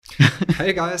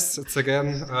Hey guys, it's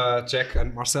again Jack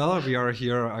and Marcel. We are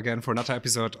here again for another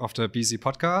episode of the BZ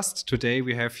podcast. Today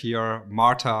we have here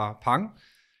Marta Pang.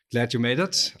 Glad you made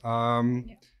it.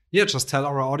 Yeah, just tell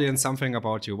our audience something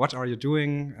about you. What are you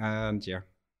doing? And yeah.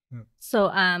 So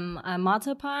I'm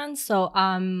Marta Pang. So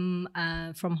I'm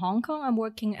from Hong Kong. I'm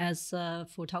working as a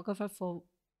photographer for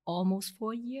almost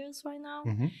 4 years right now.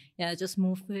 Yeah, I just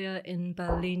moved here in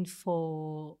Berlin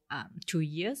for 2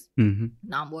 years.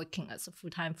 Now I'm working as a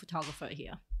full-time photographer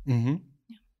here. Yeah.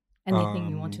 Anything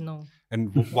you want to know?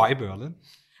 And why Berlin?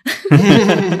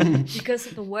 Because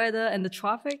of the weather and the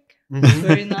traffic. It's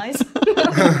very nice.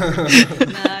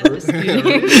 Nah, just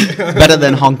kidding. Better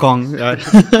than Hong Kong.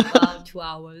 2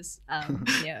 hours.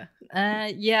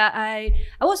 I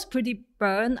was pretty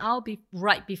burned out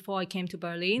right before I came to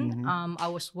Berlin. I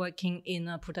was working in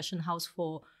a production house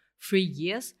for 3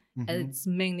 years. It's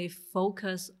mainly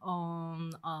focused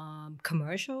on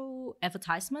commercial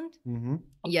advertisement.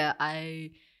 Yeah,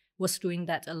 I was doing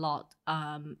that a lot.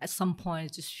 At some point, I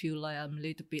just feel like I'm a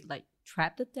little bit like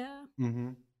trapped there,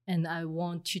 and I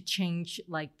want to change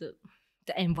like the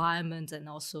environment and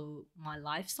also my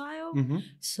lifestyle.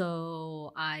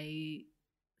 So I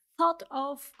thought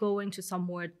of going to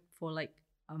somewhere for like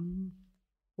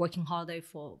working holiday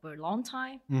for a very long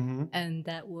time, and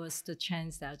that was the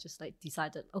chance that I just like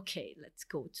decided, okay, let's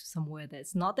go to somewhere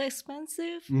that's not that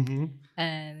expensive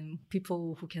and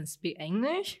people who can speak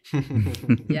English.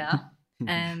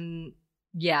 And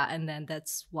then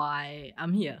that's why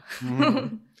I'm here.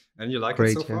 And you like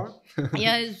Great, it so far?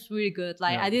 Yeah, it's really good.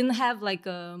 Like I didn't have like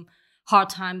a hard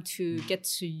time to get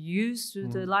to used to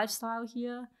the lifestyle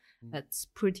here. It's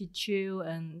pretty chill,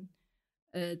 and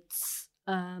it's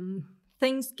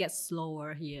things get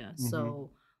slower here.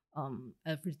 So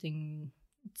everything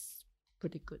it's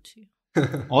pretty good too.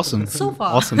 Awesome. So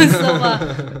far. Awesome.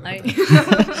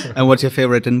 And what's your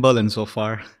favorite in Berlin so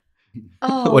far?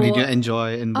 What did you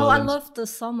enjoy in Berlin? I love the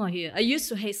summer here. I used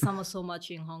to hate summer so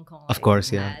much in Hong Kong. Of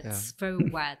course, yeah. It's very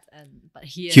wet, but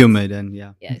here humid and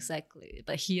yeah, exactly.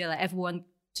 But here, like everyone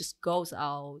just goes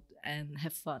out and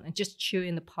have fun and just chill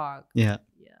in the park. Yeah.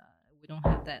 We don't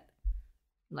have that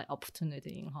like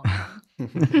opportunity in Hong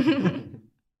Kong.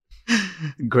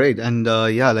 Great. And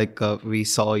we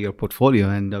saw your portfolio,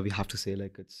 and we have to say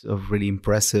like it's a really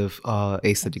impressive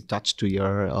aesthetic touch to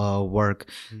your work.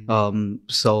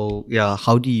 So yeah,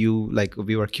 how do you like,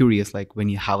 we were curious, like when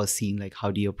you have a scene, like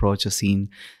how do you approach a scene?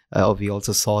 We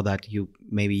also saw that you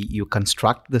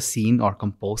construct the scene or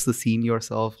compose the scene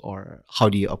yourself, or how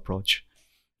do you approach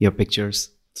your pictures?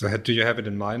 So do you have it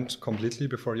in mind completely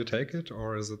before you take it,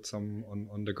 or is it some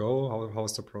on the go?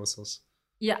 How's the process?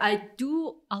 Yeah, I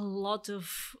do a lot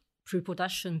of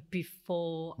pre-production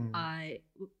before I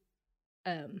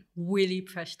really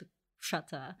press the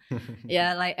shutter.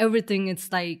 Yeah, like everything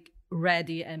is like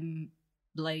ready and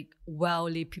like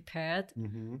wellly prepared.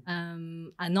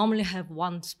 I normally have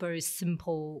one very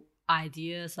simple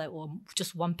ideas, like or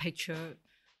just one picture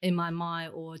in my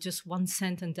mind, or just one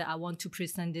sentence that I want to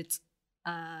present it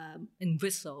in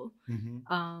visual.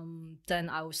 Then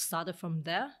I will start from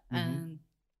there, and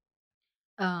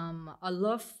I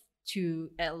love to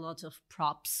add a lot of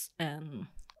props and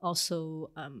also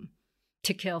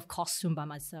take care of costume by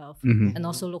myself, and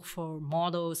also look for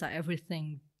models and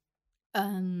everything.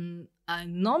 I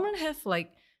normally have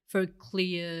like very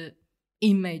clear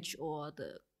image or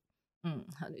the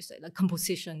how do you say, like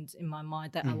compositions in my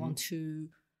mind that I want to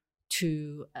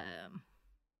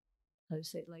how do you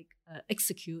say, like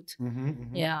execute.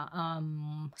 Yeah.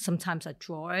 Sometimes I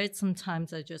draw it,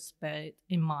 sometimes I just bear it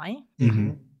in mind.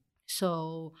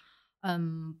 So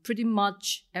pretty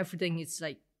much everything is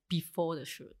like before the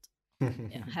shoot.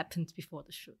 Yeah, happens before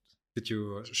the shoot. Did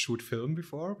you shoot film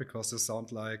before? Because this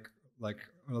sounds like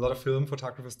a lot of film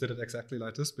photographers did it exactly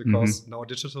like this, because now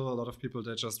digital, a lot of people,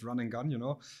 they just run and gun, you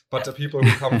know. But the people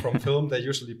who come from film, they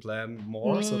usually plan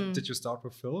more. So did you start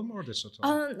with film or digital?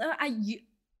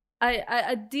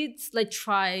 I did like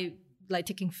try like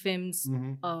taking films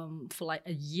for like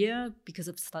a year because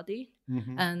of study,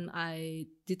 and I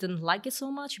didn't like it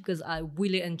so much because I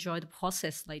really enjoyed the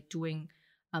process, like doing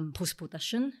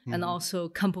post-production and also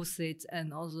composite,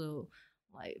 and also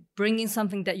like bringing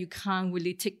something that you can't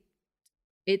really take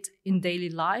it in daily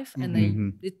life, and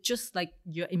then it's just like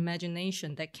your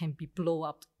imagination that can be blow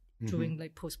up during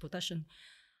like post-production.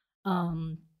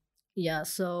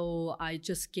 So I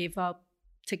just gave up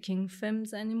taking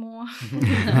films anymore.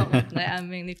 Like I'm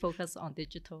mainly focused on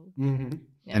digital.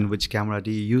 And which camera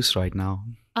do you use right now?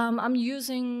 I'm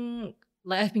using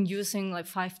I've been using like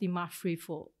 5D Mark III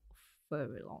for a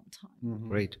very long time.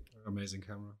 Great, amazing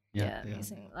camera. Yeah,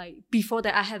 amazing. Like before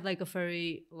that, I had like a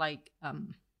very like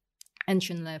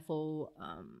entry level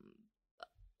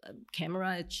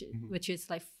camera, which is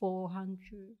like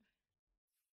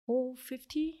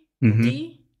 450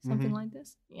 D, something like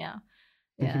this. Yeah.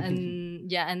 And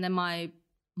then my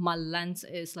lens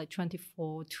is like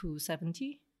 24 to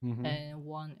 70, and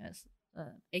one is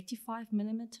 85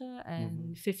 millimeter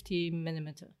and 50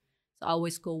 millimeter. So I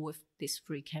always go with this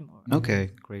 3 camera.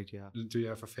 Okay, great. Yeah. Do you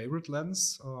have a favorite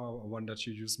lens or one that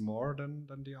you use more than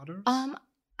the others?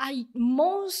 I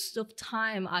most of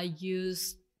time I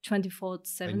use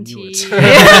 24-70.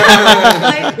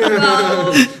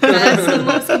 That's the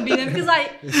most convenient because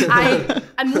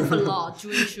I move a lot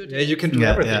during shooting. Yeah, you can do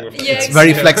everything with it. It's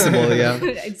very flexible. Yeah.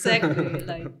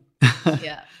 Exactly.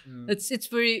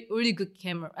 It's really good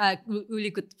camera.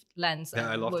 Really good lens. Yeah,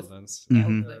 I love the lens.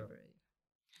 Very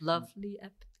lovely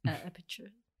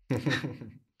aperture.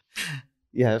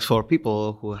 Yeah, for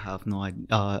people who have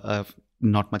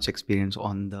not much experience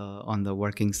on the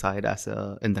working side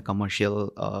in the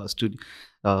commercial studio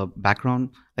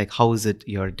background, like how is it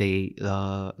your day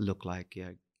look like?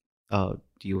 Yeah,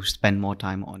 do you spend more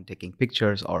time on taking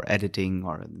pictures or editing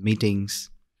or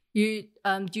meetings? You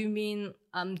do you mean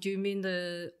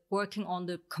the working on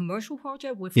the commercial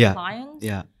project with clients?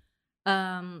 Yeah.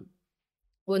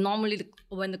 Well, normally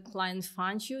when the client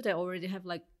finds you, they already have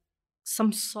like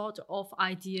some sort of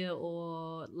idea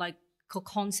or like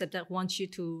concept that wants you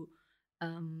to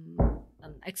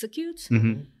execute.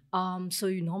 So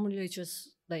you normally just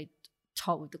like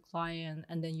talk with the client,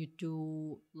 and then you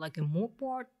do like a mood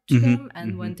board to them,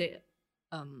 and when they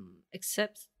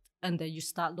accept, and then you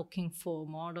start looking for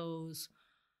models,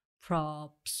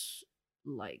 props,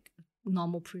 like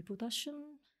normal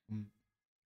pre-production.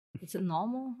 Is it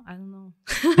normal? I don't know.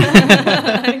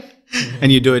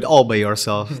 And you do it all by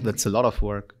yourself. That's a lot of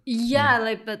work.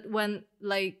 Yeah, but when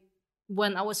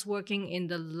I was working in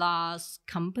the last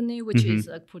company, which is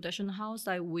a production house,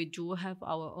 like we do have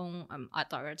our own art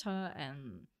director,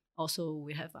 and also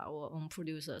we have our own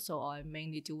producer. So I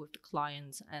mainly deal with the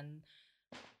clients and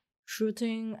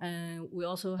shooting, and we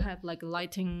also have like a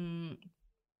lighting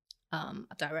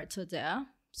director there.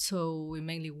 So we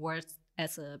mainly work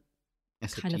as a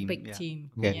kind of big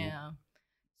team. Yeah.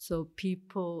 So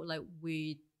people like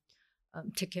we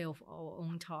take care of our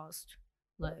own tasks.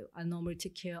 Like I normally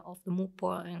take care of the mood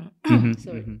board and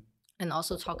and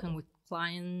also talking with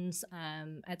clients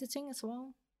and editing as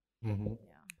well. Yeah.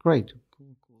 Great.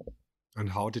 Cool.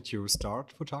 And how did you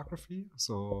start photography?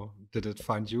 So did it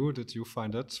find you? Did you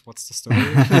find it? What's the story?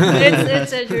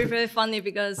 It's actually very funny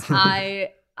because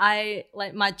I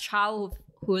like my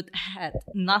childhood had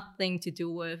nothing to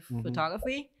do with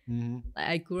photography. Like,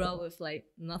 I grew up with like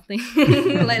nothing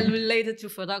like related to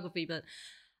photography, but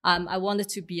I wanted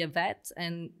to be a vet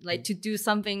and like to do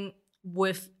something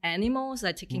with animals,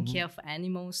 like taking care of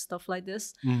animals, stuff like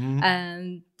this.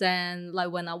 And then like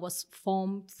when I was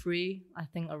Form 3, I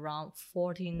think around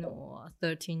 14 or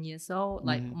 13 years old,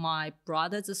 like my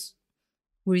brother just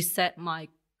reset my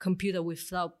computer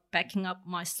without backing up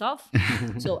my stuff.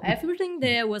 So everything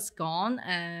there was gone,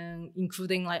 and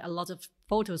including like a lot of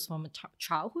photos from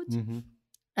childhood.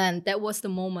 And that was the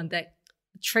moment that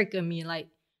triggered me like,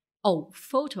 oh,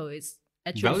 photo is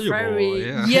actually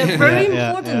very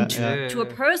important to a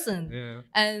person.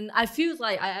 And I feel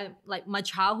like I like my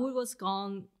childhood was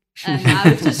gone, and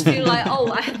I just feel like,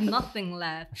 oh, I have nothing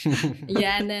left.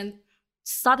 And then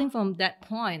starting from that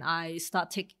point, I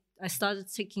started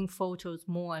taking photos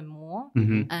more and more,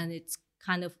 and it's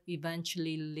kind of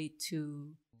eventually lead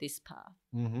to this path.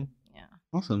 Yeah,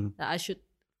 awesome. I should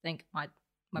thank my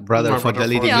brother for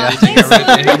deleting. Thanks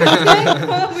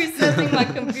for resetting my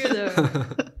computer.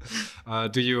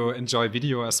 Do you enjoy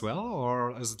video as well,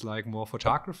 or is it like more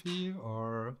photography?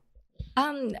 Or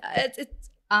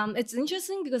it's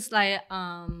interesting because like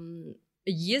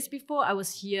years before I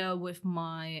was here with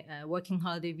my working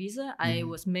holiday visa, I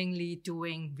was mainly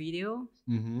doing video.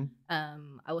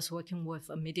 I was working with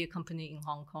a media company in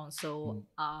Hong Kong, so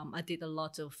I did a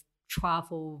lot of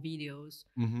travel videos,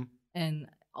 and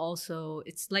also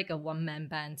it's like a one-man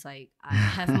band. Like I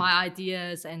have my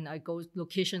ideas and I go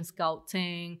location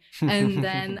scouting, and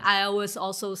then I was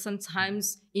also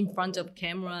sometimes in front of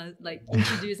camera, like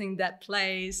introducing that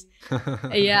place.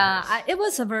 It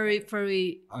was a very,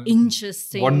 very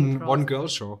interesting one girl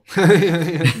show.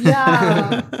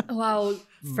 Wow,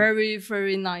 very,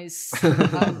 very nice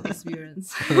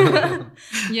experience. And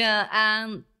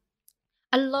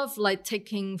I love like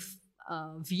taking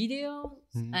video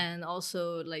and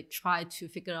also like try to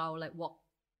figure out like what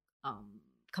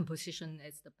composition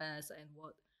is the best and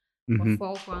what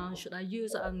foreground should I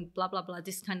use and blah blah blah,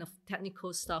 this kind of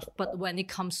technical stuff. But when it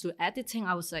comes to editing,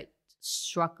 I was like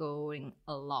struggling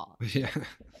a lot. Yeah.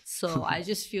 So I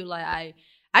just feel like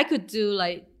I could do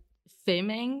like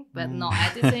filming, but not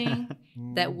editing.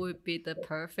 That would be the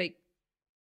perfect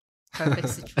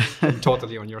situation.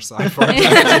 Totally on your side for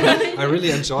it. I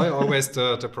really enjoy always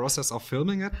the process of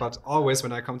filming it, but always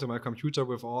when I come to my computer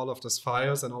with all of these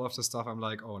files and all of this stuff, I'm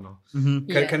like, oh no,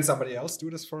 can somebody else do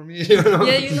this for me? You know?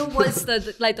 Yeah, you know what's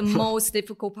the most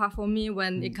difficult part for me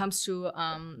when it comes to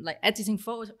like editing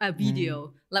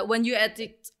video. Like when you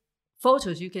edit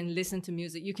photos, you can listen to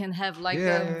music, you can have like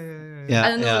I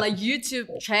don't know, like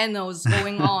YouTube channels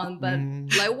going on, but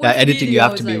like with editing you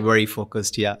have to be like, very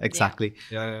focused. Yeah, exactly.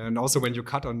 Yeah, and also when you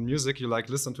cut on music, you like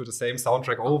listen to the same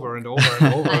soundtrack over and over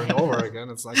and over and over again.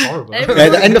 It's like horrible. At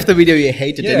the end of the video, you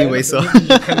hate it anyway, so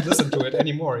you can't listen to it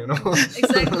anymore. You know.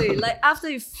 Exactly. Like after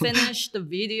you finish the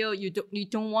video, you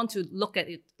don't want to look at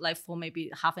it like for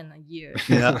maybe half a year.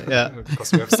 Yeah.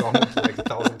 Because we have sung it like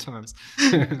 1,000 times.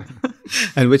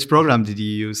 And which program did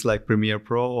you use, like Premiere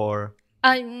Pro or?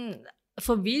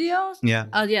 For videos?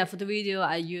 Yeah. For the video,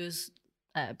 I use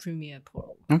Premiere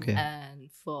Pro. Okay.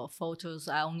 And for photos,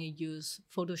 I only use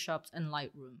Photoshop and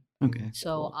Lightroom. Okay.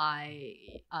 So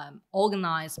I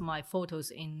organize my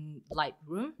photos in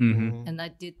Lightroom, and I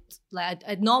did like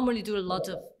I normally do a lot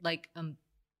of like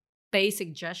basic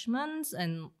adjustments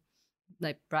and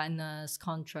like brightness,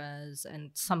 contrast,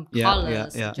 and some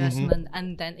colors adjustment,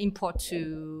 and then import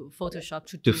to Photoshop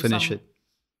to finish it.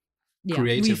 Yeah,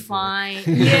 creative refine. Work.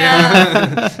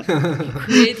 Yeah,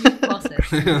 creative process.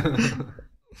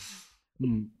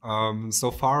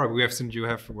 So far, we have seen you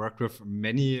have worked with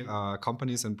many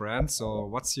companies and brands. So,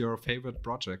 what's your favorite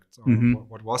project? Or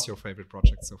what was your favorite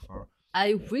project so far?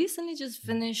 I recently just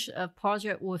finished a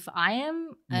project with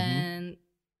IM and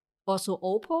also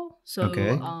Oppo. So,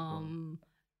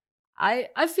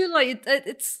 I feel like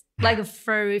it's like a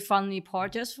very funny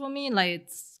project for me. Like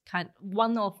it's kind of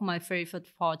one of my favorite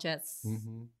projects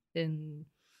in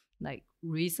like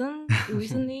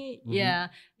recently. Yeah,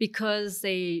 because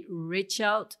they reach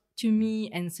out to me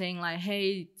and saying like,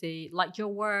 hey, they like your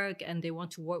work and they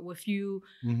want to work with you,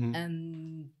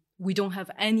 and we don't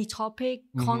have any topic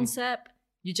concept.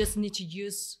 You just need to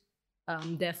use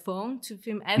their phone to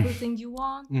film everything you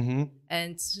want,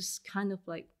 and it's just kind of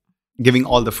like giving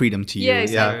all the freedom to you. Yeah,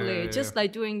 exactly. Just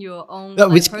like doing your own,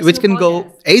 which can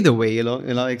go either way. You know,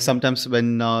 like sometimes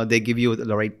when they give you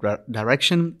the right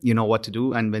direction, you know what to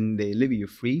do, and when they leave you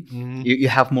free, you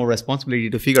have more responsibility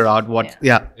to figure out what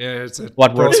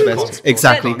what works best.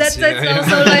 Exactly. That's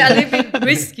also like a little bit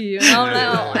risky, you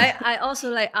know. I also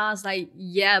like ask like,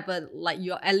 but like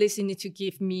you at least you need to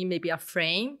give me maybe a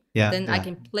frame. Then I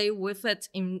can play with it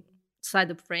inside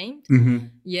the frame.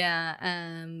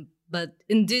 But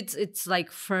indeed, it's like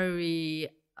very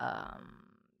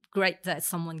great that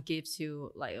someone gives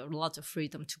you like a lot of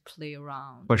freedom to play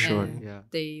around. For sure,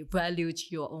 they value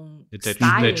your own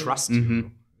style. They trust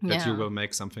you that you will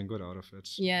make something good out of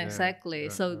it. Yeah, exactly.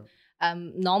 So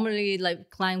normally, like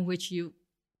client which you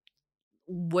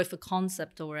with a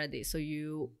concept already, so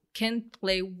you can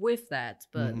play with that,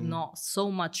 but not so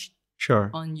much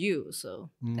on you.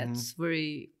 So that's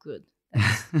very good.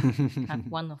 That's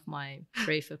one of my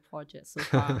favorite projects so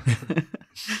far.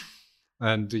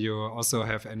 And do you also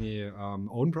have any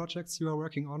own projects you are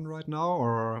working on right now,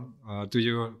 or do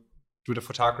you do the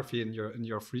photography in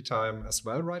your free time as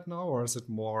well right now, or is it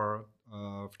more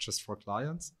just for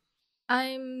clients?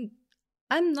 I'm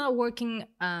not working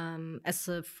as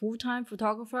a full-time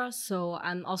photographer, so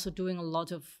I'm also doing a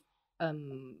lot of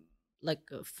like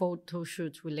photo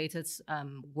shoot related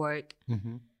work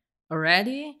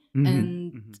already,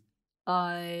 and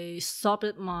I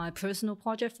stopped my personal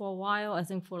project for a while. I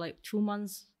think for like 2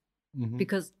 months,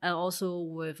 because I also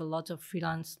with a lot of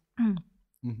freelance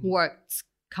works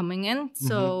coming in.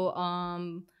 So,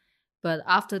 but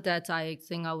after that, I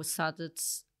think I was started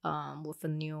with a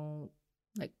new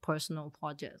like personal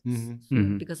project,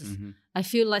 because I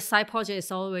feel like side project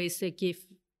is always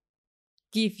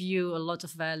give you a lot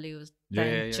of value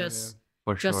than just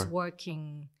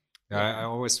working. Yeah, I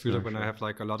always feel it when I have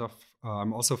like a lot of,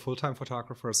 I'm also a full-time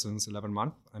photographer since 11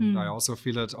 months. And I also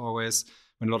feel it always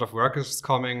when a lot of work is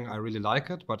coming, I really like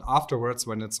it. But afterwards,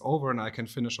 when it's over and I can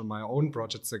finish on my own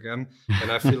projects again, then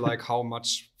I feel like how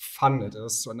much fun it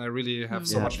is. And I really have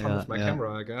so much fun with my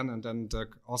camera again. And then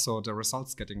also the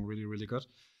results getting really, really good.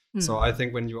 So I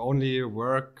think when you only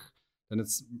work, then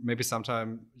it's maybe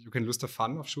sometimes you can lose the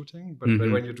fun of shooting. But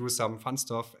when you do some fun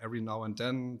stuff every now and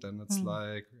then it's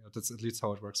like that's at least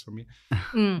how it works for me.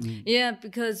 Yeah,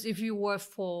 because if you work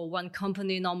for one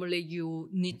company, normally you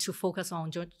need to focus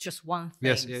on just one thing.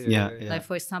 Yes, yeah. Like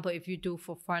for example, if you do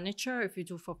for furniture, if you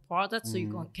do for products, so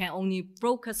you can only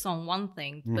focus on one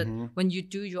thing. But when you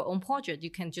do your own project,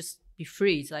 you can just be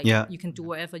free. Like you can do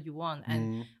whatever you want,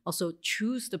 and also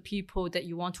choose the people that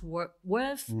you want to work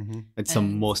with. It's the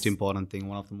most important thing.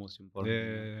 One of the most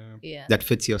important. Yeah. That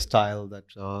fits your style. That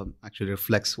actually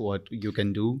reflects what you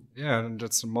can do. Yeah, and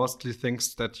that's mostly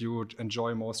things that you would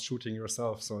enjoy most shooting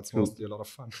yourself. So it's mostly a lot of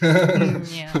fun.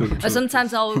 Yeah. But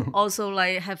sometimes I'll also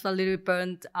like have a little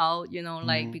burnt out, you know,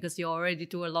 like because you already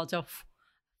do a lot of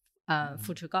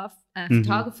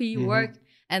photography work,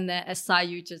 and then aside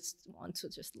you just want to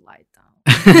just lie down.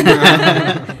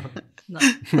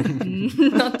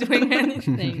 Not doing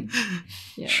anything.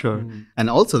 Yeah. Sure. And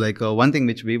also like one thing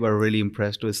which we were really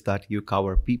impressed with is that you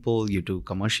cover people, you do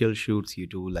commercial shoots, you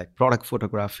do like product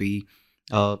photography.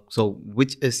 So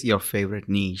which is your favorite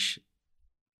niche?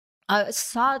 I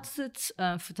started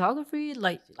photography,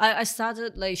 like I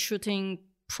started like shooting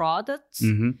products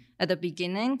at the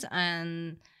beginning,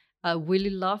 and I really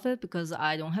love it because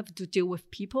I don't have to deal with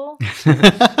people.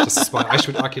 This is why I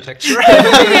shoot architecture.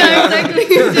 Yeah, exactly.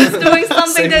 Just doing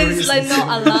something that is like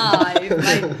not alive,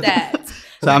 like that.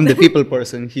 So I'm the people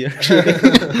person here.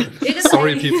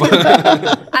 Sorry, people.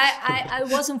 I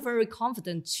wasn't very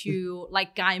confident to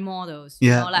like guide models. You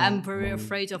know? Like I'm very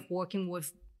afraid of working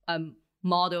with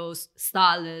models,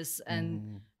 stylists,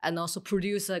 and also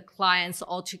producer clients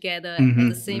all together at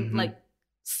the same like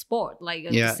sport, like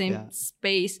at the same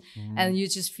space, and you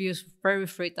just feel very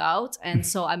freaked out. And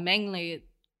so I mainly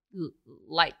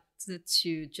liked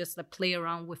to just play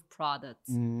around with products.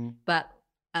 But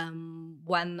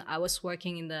when I was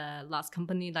working in the last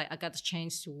company, like I got the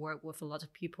chance to work with a lot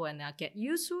of people, and I get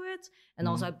used to it. And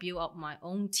also I built up my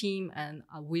own team, and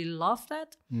I really love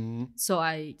that. So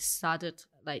I started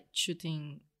like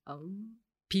shooting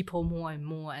people more and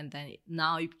more, and then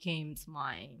now it became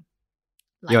my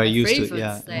you're used to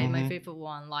my favorite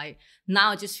one. Like now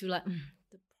I just feel like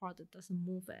the product doesn't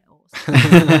move at all.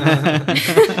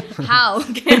 How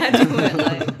can I do it?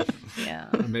 Like, yeah.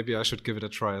 Maybe I should give it a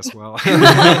try as well.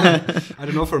 I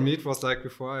don't know, for me it was like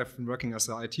before I've been working as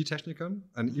an IT technician,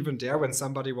 and even there when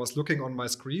somebody was looking on my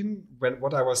screen, when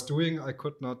what I was doing, I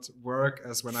could not work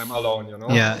as when I'm alone, you know?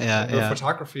 With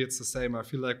photography it's the same. I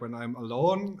feel like when I'm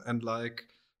alone and like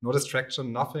no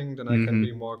distraction, nothing, then I can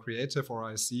be more creative, or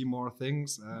I see more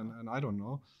things, and I don't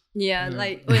know. Yeah,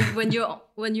 like when you're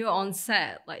on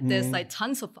set, like there's like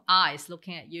tons of eyes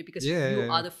looking at you because you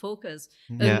are the focus.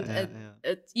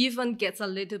 It even gets a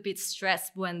little bit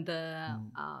stressed when the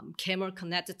camera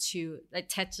connected to like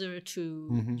tethered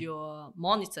to your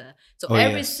monitor. So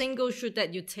every single shoot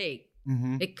that you take,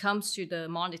 it comes to the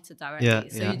monitor directly.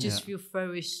 So you just feel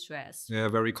very stressed. Yeah,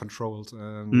 very controlled.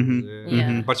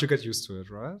 But you get used to it,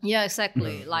 right? Yeah,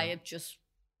 exactly. Like it just,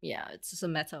 it's just a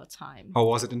matter of time. How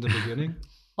was it in the beginning?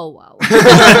 Oh wow!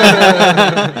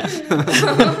 I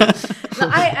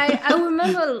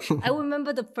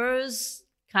remember the first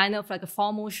kind of like a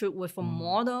formal shoot with a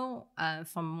model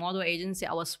from a model agency.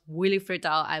 I was really freaked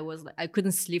out. I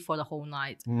couldn't sleep for the whole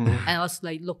night, and I was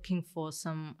like looking for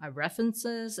some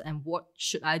references and what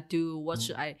should I do? What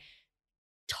should I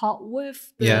talk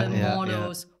with the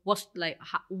models? What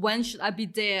when should I be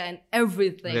there and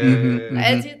everything?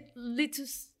 I did little.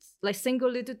 Like single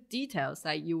little details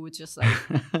that you would just like,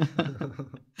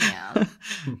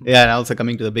 and also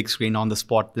coming to the big screen on the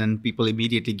spot, then people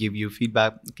immediately give you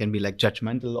feedback. It can be like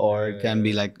judgmental, or it can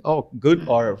be like, oh, good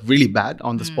or really bad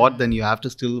on the spot. Then you have to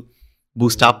still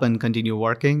boost up and continue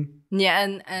working. Yeah,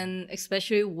 and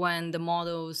especially when the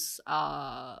models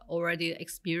are already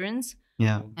experienced.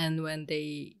 Yeah, and when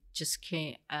they just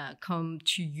come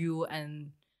to you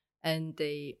and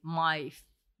they might.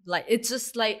 Like it's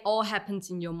just like all happens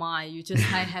in your mind. You just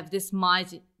have this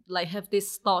mind, like have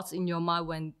these thoughts in your mind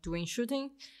when doing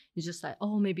shooting. You're just like,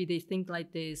 oh, maybe they think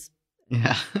like this.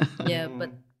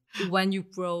 But when you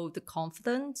grow the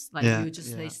confidence, like you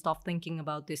just like stop thinking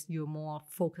about this. You're more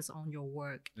focused on your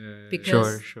work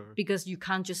because you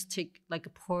can't just take like a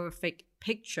perfect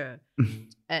picture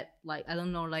at like I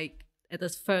don't know like at the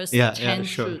first 10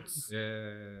 shoots.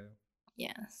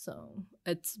 So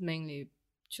it's mainly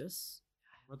just.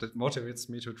 But it motivates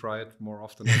me to try it more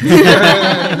often.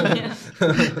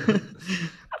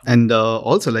 And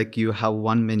also, like you have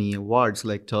won many awards,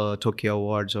 like Tokyo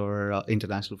Awards or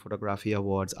International Photography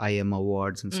Awards, IM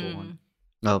Awards, and so on.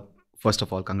 First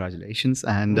of all, congratulations!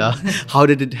 And how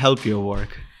did it help your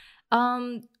work?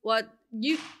 What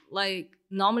you like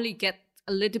normally get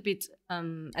a little bit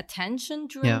attention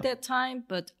during that time,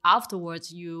 but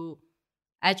afterwards you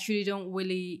actually don't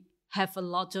really have a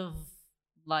lot of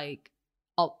like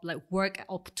work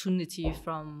opportunity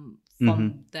from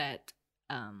that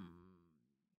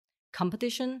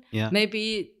competition. Yeah.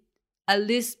 Maybe at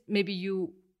least maybe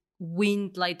you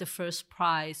win like the first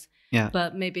prize. Yeah.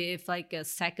 But maybe if like a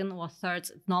second or third,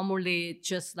 normally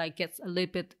just like gets a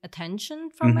little bit attention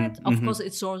from it. Of course,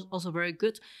 it's also very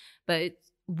good, but it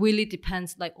really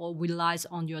depends like or relies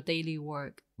on your daily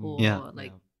work or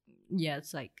like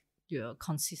it's like your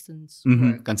consistent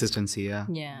work. Consistency. Yeah.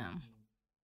 Yeah.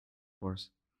 Of course.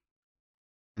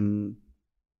 And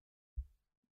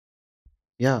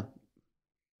yeah.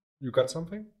 You got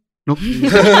something? Nope.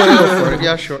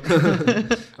 Yeah, sure.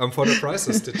 For the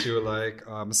prizes, did you like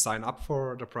sign up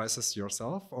for the prizes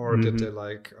yourself, or did they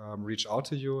like reach out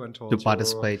to you and told to you,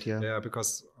 participate? Yeah.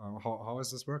 Because how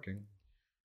is this working?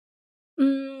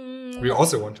 We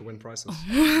also want to win prizes.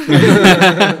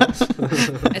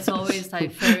 It's always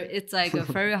like it's like a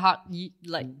very hard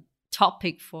like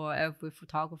topic for every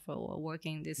photographer or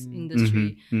working in this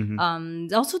industry.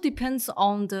 It also depends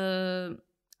on the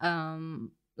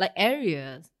like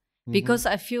areas, because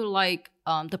I feel like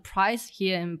the price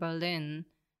here in Berlin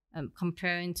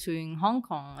comparing to in Hong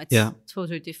Kong, it's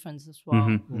totally different as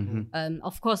well.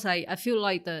 Of course, I feel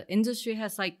like the industry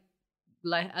has like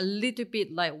a little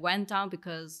bit like went down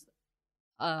because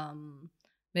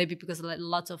maybe because like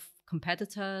lots of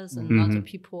competitors and lots of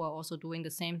people are also doing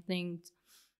the same things.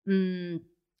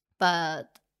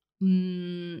 But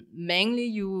mainly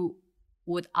you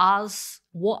would ask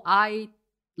what I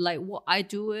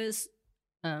do is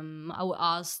I would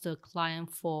ask the client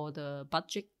for the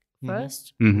budget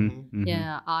first.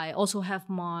 Yeah, I also have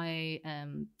my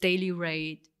daily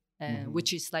rate,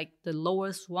 which is like the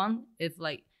lowest one. If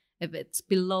it's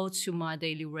below to my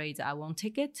daily rate, I won't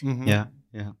take it. Yeah.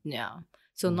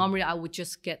 So normally I would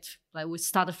just we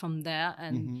started from there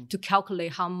and to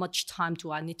calculate how much time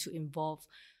do I need to involve.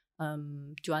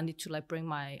 Do I need to like bring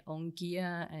my own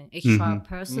gear and extra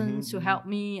person to help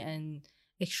me and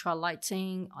extra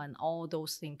lighting and all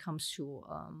those things comes to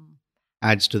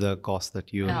adds to the cost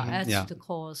that you adds to the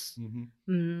cost.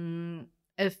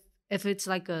 If it's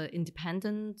like a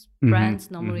independent brand,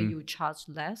 normally you charge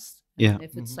less.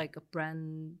 If it's like a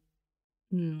brand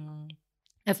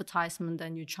advertisement,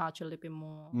 then you charge a little bit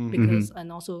more because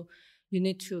and also you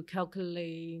need to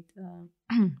calculate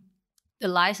the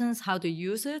license, how to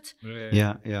use it.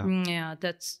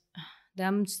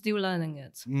 I'm still learning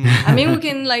it. I mean, we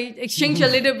can like exchange a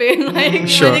little bit like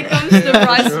when it comes to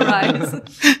price.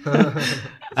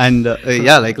 And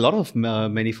like a lot of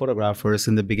many photographers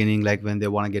in the beginning, like when they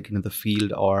want to get into the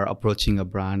field or approaching a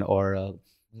brand or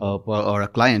a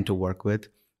client to work with,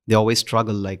 they always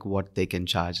struggle like what they can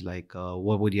charge. Like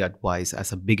what would you advise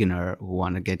as a beginner who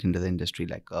want to get into the industry,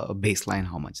 like a baseline,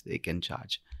 how much they can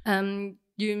charge?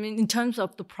 You mean in terms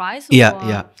of the price?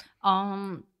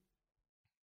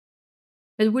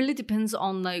 It really depends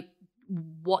on like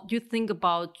what you think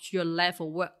about your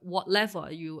level. What level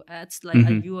are you at? Like,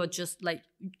 are you just like,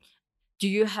 do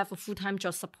you have a full-time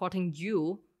job supporting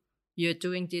you? You're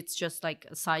doing this just like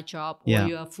a side job, or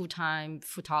you're a full-time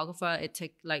photographer.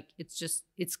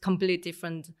 It's completely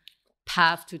different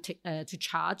path to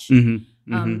charge.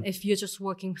 If you're just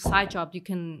working side job, you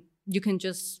can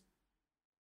just.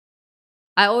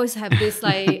 I always have this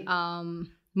like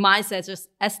mindset, just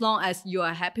as long as you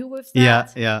are happy with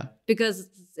that. Because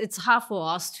it's hard for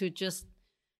us to just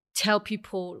tell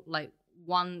people like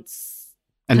once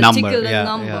a particular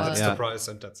number. That's the price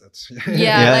and that's it.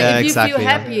 If you feel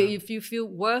happy, if you feel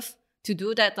worth to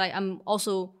do that, like I'm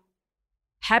also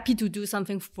happy to do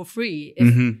something for free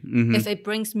if it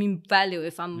brings me value,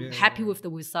 if I'm happy with the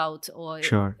result, or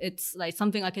it's like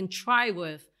something I can try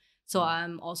with. So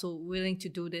I'm also willing to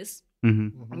do this.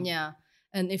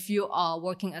 And if you are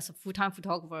working as a full-time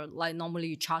photographer, like normally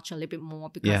you charge a little bit more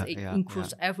because it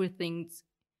includes everything,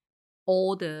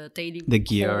 all the daily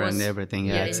gear and everything.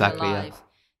 Exactly.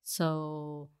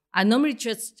 So I normally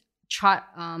just try.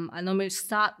 I normally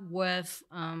start with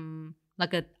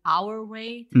like an hour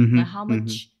rate. Like how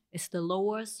much is the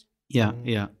lowest?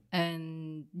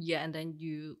 And then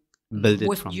you build it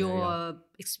with from your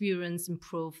experience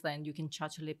improve, then you can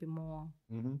charge a little bit more.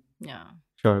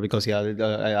 Sure, because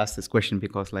I asked this question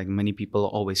because like many people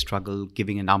always struggle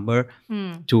giving a number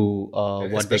to what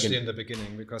they especially in the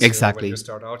beginning, because when you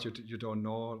start out, you don't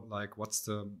know like what's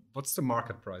the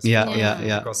market price.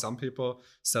 Because some people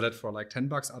sell it for like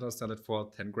 $10, others sell it for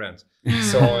 10 grand.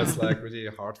 So it's like really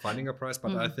hard finding a price.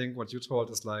 But I think what you told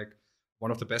is like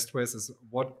one of the best ways is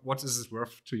what is it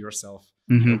worth to yourself.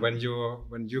 When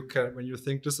you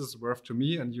think this is worth to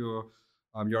me, and you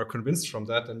you're convinced from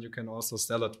that, then you can also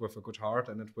sell it with a good heart,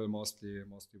 and it will mostly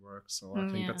work. So I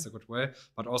think that's a good way.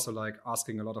 But also like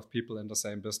asking a lot of people in the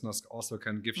same business also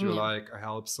can give you like a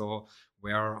help. So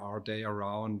where are they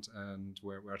around and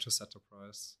where to set the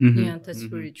price? Yeah, that's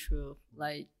very true.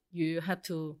 Like you have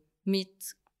to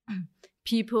meet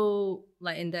people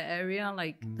like in the area,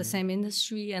 like the same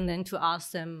industry, and then to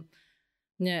ask them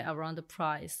around the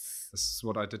price. This is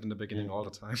what I did in the beginning all the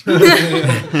time.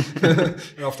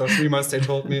 After 3 months, they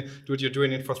told me, dude, you're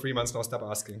doing it for 3 months, now stop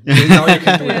asking. Now you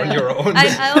can do it on your own.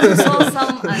 I also saw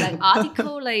some like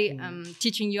article like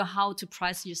teaching you how to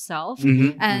price yourself.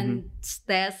 And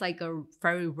there's like a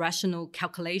very rational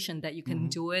calculation that you can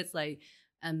do it. Like,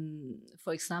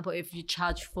 for example, if you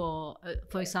charge for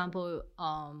example,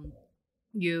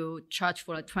 you charge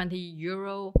for like 20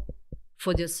 euro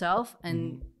for yourself,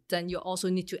 and then you also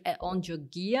need to add on your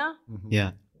gear.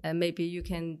 And maybe you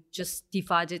can just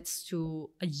divide it to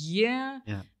a year.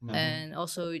 And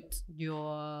also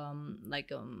your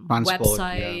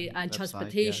website and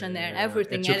transportation and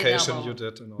everything. Education you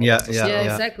did. And all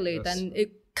exactly. Yes. Then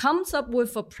it comes up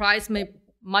with a price.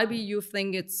 Maybe you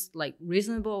think it's like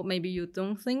reasonable. Maybe you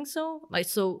don't think so. Like,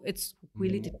 so it's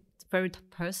really very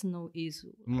personal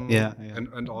issue.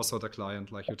 And also the client,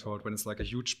 like you told, when it's like a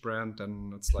huge brand,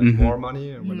 then it's like more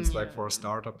money, and when it's like for a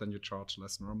startup, then you charge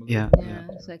less normally.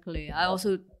 Exactly. I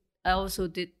also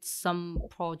did some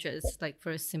projects like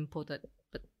very simple but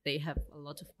they have a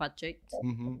lot of budget,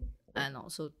 and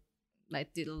also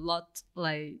like did a lot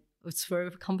like it's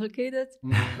very complicated,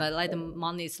 but like the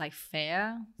money is like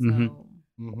fair, so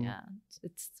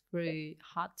it's very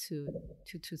hard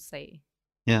to say.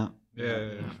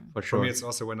 For sure. For me, it's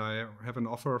also when I have an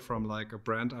offer from like a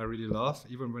brand I really love,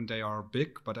 even when they are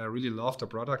big, but I really love the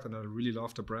product and I really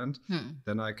love the brand,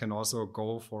 then I can also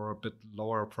go for a bit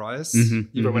lower price,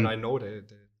 even when I know they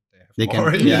have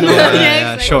more.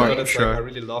 Sure. But it's like I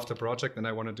really love the project and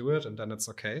I want to do it, and then it's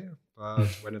okay. But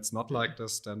when it's not like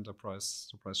this, then the price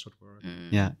should work.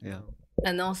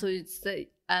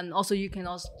 And also you can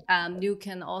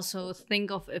also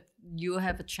think of if you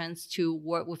have a chance to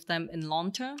work with them in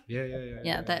long term.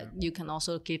 That you can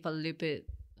also give a little bit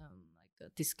like a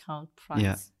discount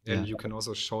price. And you can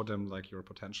also show them like your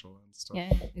potential and stuff.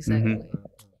 Exactly.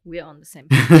 We are on the same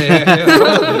page.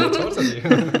 Totally.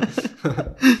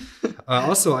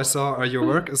 Also, I saw your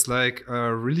work is like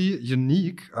really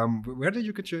unique. Where did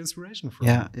you get your inspiration from?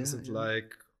 Is it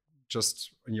like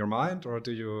just in your mind, or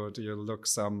do you look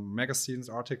some magazines,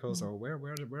 articles, or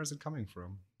where is it coming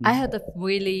from? I had a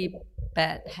really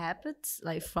bad habit,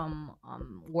 like from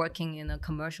working in a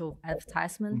commercial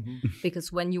advertisement,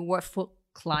 because when you work with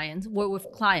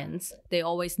clients, they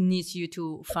always need you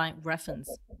to find reference.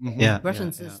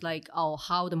 References like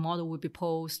how the model will be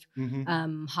posed,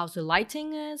 how the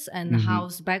lighting is, and how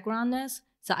the background is.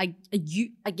 So I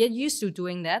get used to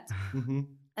doing that.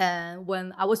 And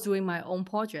when I was doing my own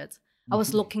project, I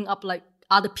was looking up like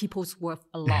other people's work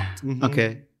a lot.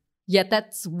 Yeah,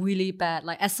 that's really bad.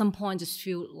 Like at some point, just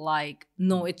feel like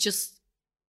no, it just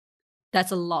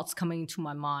that's a lot coming into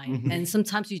my mind, and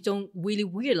sometimes you don't really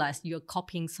realize you're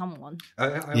copying someone. I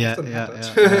often have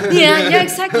that.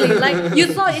 Exactly. Like you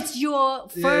thought it's your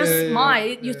first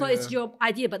mind, you thought it's your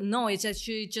idea, but no, it's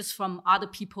actually just from other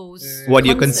people's what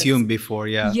you consumed before.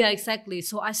 Yeah, exactly.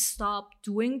 So I stopped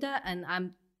doing that, and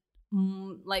I'm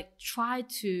like try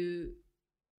to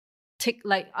take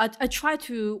like I try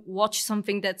to watch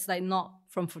something that's like not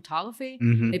from photography,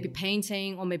 maybe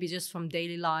painting, or maybe just from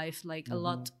daily life. Like a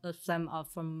lot of them are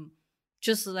from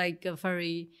just like a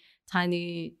very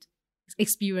tiny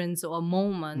experience or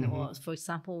moment. Or for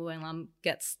example,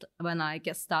 when I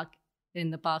get stuck in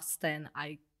the bus, then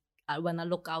I when I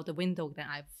look out the window, then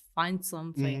I find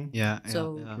something.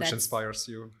 Which inspires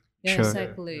you.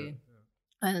 Exactly.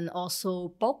 And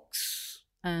also books,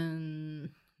 and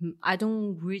I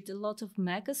don't read a lot of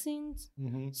magazines.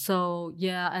 So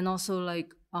and also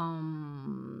like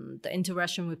the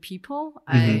interaction with people.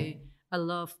 I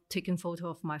love taking photo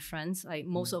of my friends. Like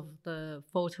most of the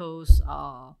photos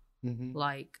are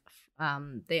like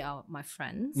they are my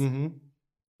friends.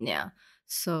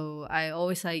 So I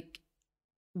always like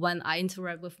when I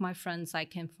interact with my friends, I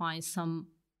can find something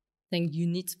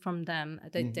unique from them,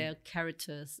 their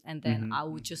characters, and then I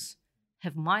would just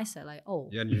have mindset like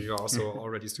and you're also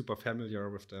already super familiar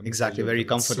with them. Exactly, so very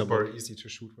comfortable. Super easy to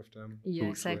shoot with them.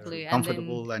 Exactly.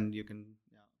 Comfortable, and you can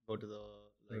go to the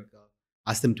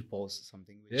ask them to post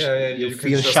something. Which you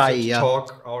feel can shy. Just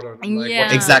talk out of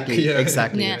Exactly.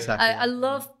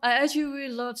 I actually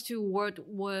really love to work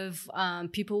with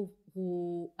people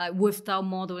who without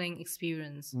modeling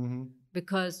experience.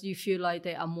 because you feel like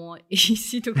they are more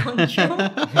easy to control.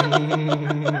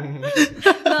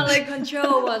 Not like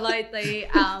control, but like they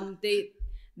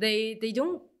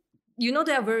don't, you know,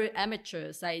 they are very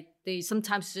amateurs. Like they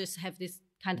sometimes just have this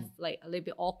kind of like a little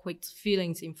bit awkward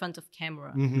feelings in front of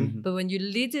camera. But when you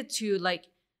lead it to like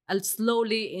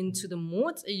slowly into the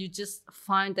mood, you just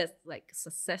find that like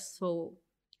successful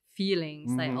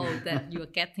feelings, like that you are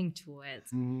getting to it.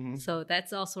 So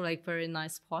that's also like very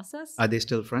nice process. Are they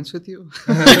still friends with you?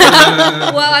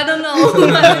 Well, I don't know.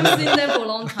 I haven't seen them for a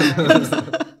long time.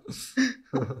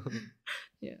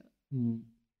 Yeah.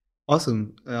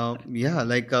 Awesome. Yeah,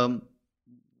 like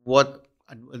what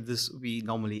this we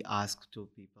normally ask to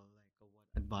people, like what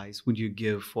advice would you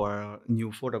give for new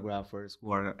photographers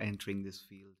who are entering this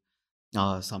field?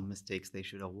 Some mistakes they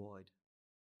should avoid.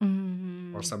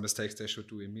 Or some mistakes they should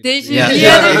do They immediately. should,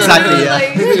 Yeah, exactly.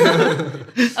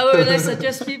 Like, I would like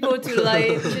suggest people to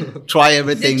like Try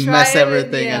everything, they try mess it,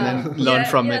 everything, and then learn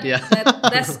from it. Yeah.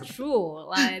 That's true.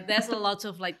 Like there's a lot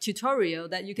of like tutorial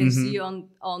that you can see on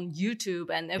YouTube,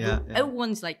 and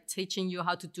everyone's like teaching you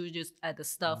how to do just the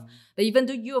stuff. But even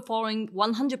though you're following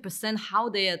 100% how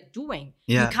they are doing,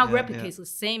 you can't replicate the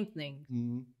same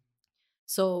thing.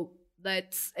 So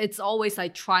it's always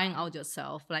like trying out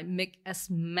yourself, like make as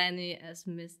many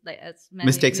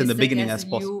mistakes in the beginning as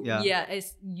possible.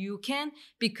 As you can,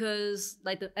 because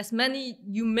like as many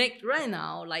you make right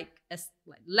now, like as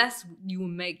like less you will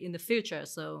make in the future.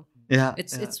 So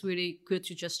it's really good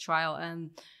to just try out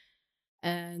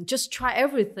and just try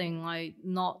everything, like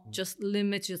not just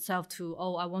limit yourself to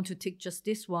I want to take just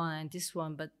this one and this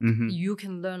one, but you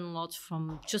can learn a lot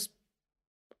from just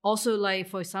also, like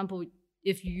for example,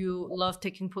 if you love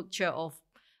taking picture of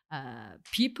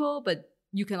people, but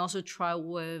you can also try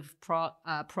with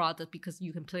product, because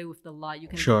you can play with the light. You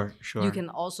can You can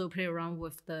also play around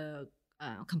with the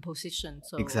composition.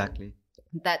 So exactly,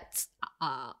 that's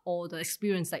all the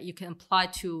experience that you can apply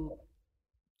to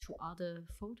other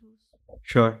photos.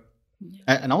 Sure.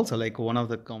 And also, like one of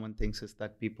the common things is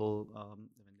that people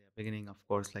when they're beginning, of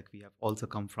course, like we have also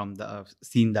come from the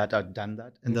seen that or done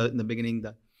that in the beginning,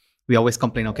 that we always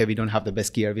complain, okay, we don't have the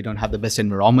best gear, we don't have the best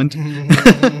environment,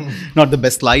 not the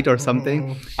best light or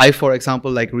something. I, for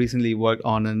example, like recently worked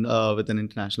on with an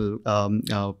international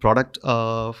product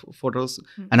photos,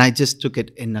 and I just took it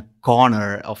in a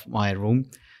corner of my room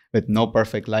with no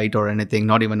perfect light or anything,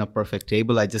 not even a perfect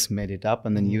table. I just made it up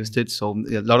and then used it. So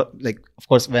a lot of, like, of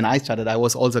course, when I started, I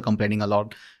was also complaining a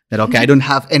lot that, okay, I don't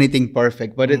have anything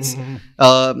perfect, but it's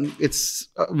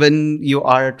when you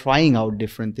are trying out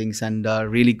different things and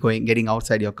really getting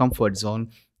outside your comfort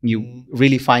zone, you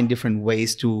really find different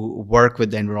ways to work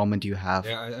with the environment you have.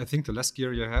 Yeah, I think the less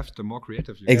gear you have, the more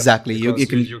creative you exactly. get. You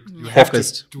can you have to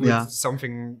do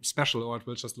something special, or it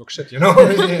will just look shit, you know?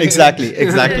 Exactly.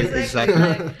 It's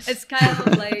kind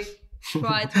of like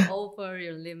try to over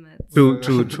your limits. True.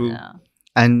 Yeah.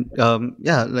 And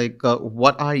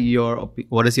what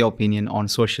is your opinion on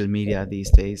social media these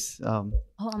days?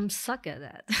 I'm suck at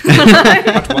that.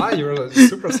 But why? You're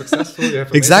super successful. You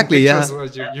have exactly,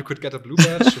 pictures, you could get a blue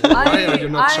badge. Why are you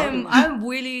not showing? I'm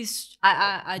really.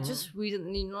 I just really,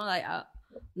 you know, like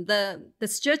the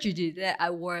strategy that I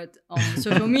worked on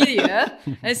social media.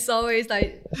 It's always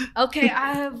like, okay,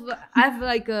 I have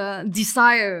like a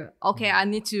desire. Okay, I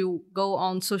need to go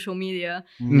on social media,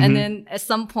 and then at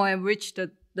some point I reached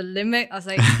the limit. I was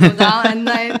like, go down, and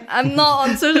like I'm not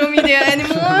on social media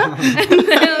anymore. And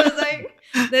then I was like,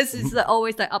 this is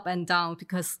always like up and down,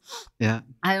 because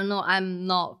I don't know, I'm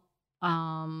not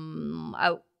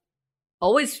I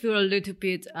always feel a little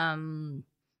bit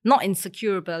not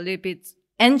insecure, but a little bit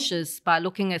anxious by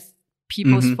looking at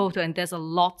people's photo, and there's a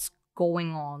lot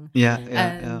going on.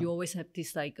 You always have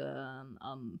this like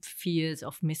fears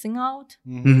of missing out.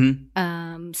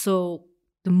 So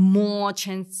the more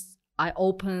chance I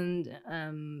opened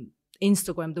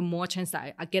Instagram, the more chance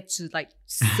that I get to like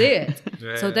see it.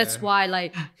 So that's why,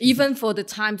 like, even for the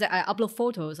times that I upload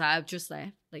photos, I just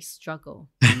like struggle.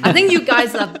 I think you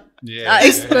guys are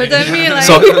expert than me. Like.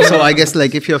 So I guess,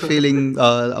 like, if you're feeling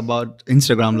about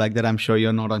Instagram like that, I'm sure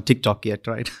you're not on TikTok yet,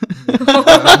 right?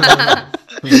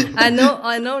 I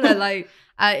know that, like,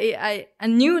 I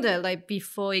knew that, like,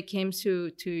 before it came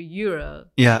to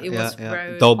Europe, it was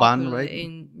very Douban, popular right?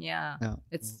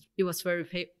 It was very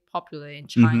popular in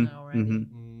China already.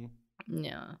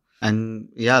 And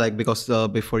like, because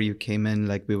before you came in,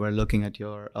 like, we were looking at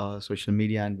your social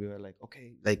media, and we were like,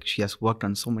 okay, like, she has worked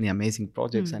on so many amazing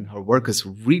projects and her work is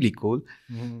really cool.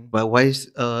 But why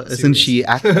isn't she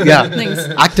active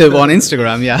on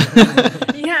Instagram?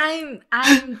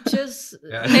 I'm just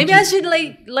maybe I should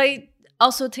like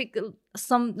also take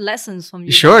some lessons from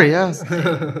you. Sure, guys.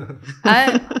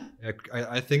 Yeah,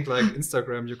 I think like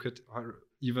Instagram, you could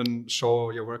even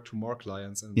show your work to more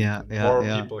clients, and more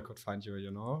people could find you.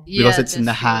 Because it's in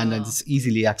the hand and it's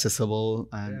easily accessible,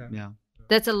 and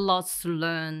there's a lot to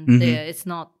learn there. It's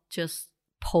not just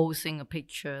posting a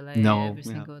picture like every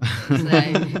single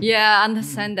day. I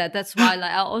understand that. That's why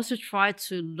like I also try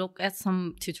to look at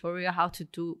some tutorial how to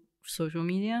do social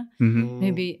media.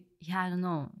 Maybe I don't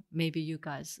know. Maybe you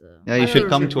guys. You should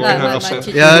come to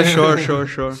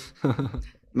sure.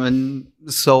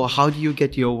 So how do you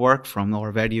get your work from,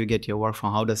 or where do you get your work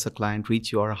from? How does a client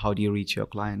reach you, or how do you reach your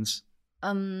clients?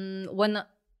 When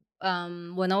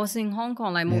I was in Hong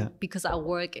Kong, like because I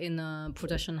work in a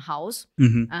production house.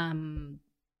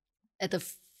 At the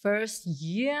first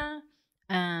year,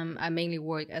 I mainly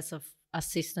work as an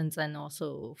assistant and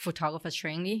also photographer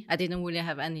trainee. I didn't really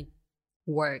have any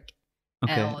work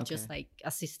at all, just like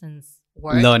assistance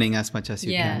work. Learning as much as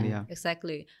you can. Yeah,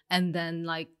 exactly. And then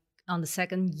like on the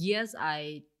second years,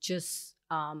 I just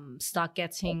start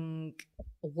getting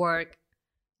work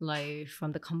like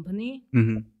from the company.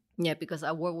 Yeah, because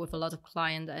I work with a lot of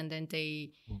clients, and then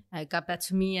they got back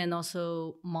to me, and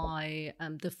also my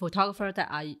the photographer that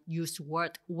I used to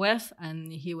work with,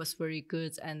 and he was very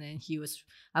good, and then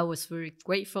I was very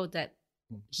grateful that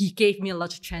he gave me a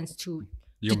lot of chance to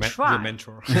try. Your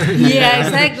mentor. Yeah,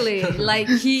 exactly. Like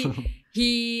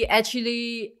he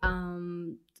actually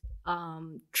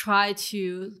tried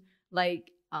to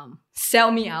like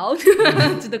sell me out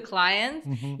to the clients.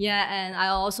 And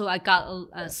I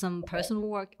got some personal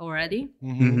work already.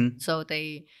 So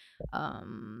they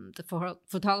the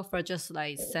photographer just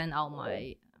like sent out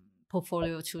my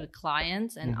portfolio to the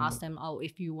clients and asked them,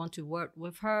 if you want to work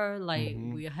with her, like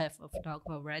we have a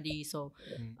photographer ready. So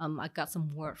I got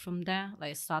some work from there.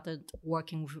 Like I started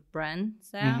working with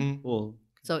brands there. Cool.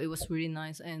 So it was really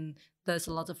nice, and there's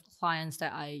a lot of clients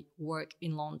that I work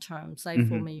in long term, like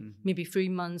for me maybe 3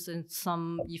 months and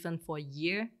some even for a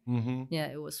year. Yeah,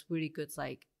 it was really good.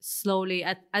 Like slowly,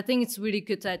 I think it's really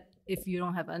good that if you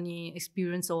don't have any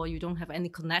experience or you don't have any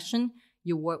connection,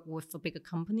 you work with a bigger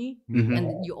company,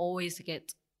 and you always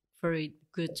get very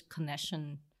good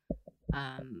connection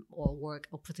or work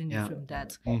opportunity from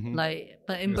that. Like,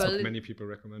 but in Berlin, many people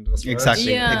recommend us. Right?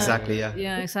 Exactly.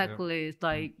 It's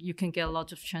like you can get a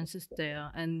lot of chances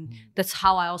there, and that's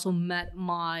how I also met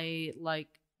my like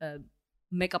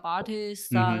makeup artist,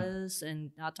 stylist,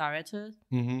 and art director.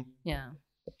 Yeah.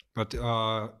 But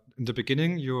in the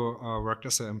beginning, you worked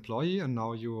as an employee, and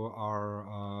now you are.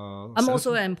 I'm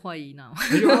also an employee now.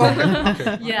 You are?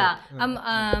 Okay. Yeah,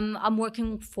 I'm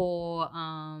working for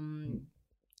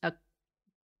a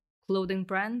clothing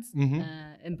brand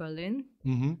in Berlin.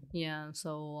 Yeah,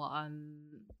 so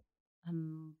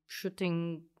I'm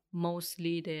shooting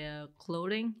mostly their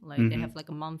clothing. Like they have like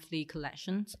a monthly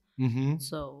collections.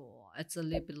 So it's a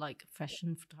little bit like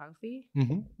fashion photography.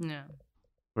 Yeah.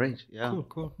 Great. Yeah.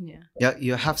 Cool. Yeah,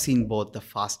 you have seen both the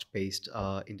fast-paced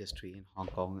industry in Hong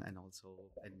Kong and also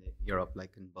in Europe,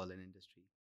 like in Berlin industry.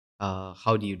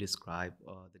 How do you describe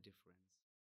the difference?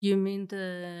 You mean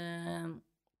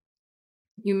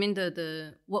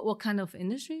the what kind of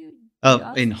industry?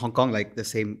 In Hong Kong, like the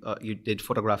same. You did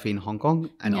photography in Hong Kong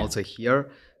and also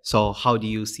here. So how do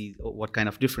you see? What kind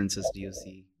of differences do you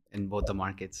see in both the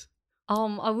markets?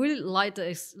 I really like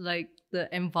the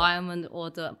environment or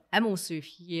the atmosphere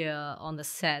here on the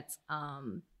set.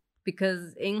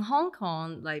 Because in Hong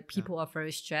Kong, like people are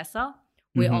very stressed out.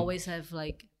 We always have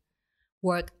like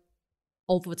work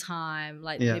overtime,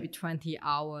 like maybe 20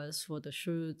 hours for the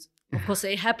shoot. Of course,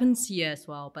 it happens here as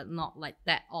well, but not like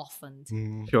that often.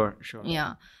 Sure.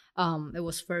 Yeah. It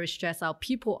was very stressed out.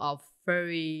 People are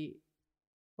very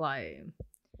like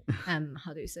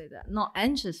how do you say that? Not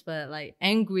anxious, but like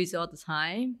angry all the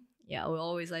time. Yeah, we're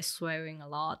always like swearing a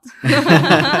lot,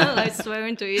 like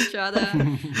swearing to each other.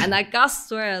 And I got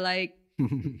swear like,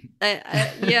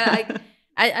 I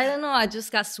don't know. I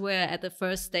just got swear at the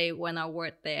first day when I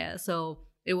worked there. So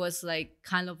it was like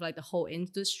kind of like the whole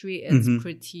industry is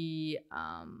pretty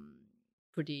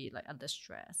like under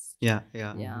stress. Yeah.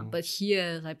 But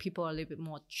here, like people are a little bit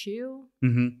more chill.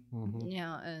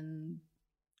 Yeah,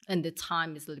 and the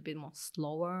time is a little bit more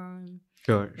slower.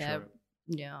 Sure.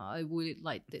 Yeah, I really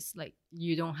like this. Like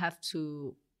you don't have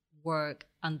to work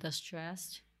under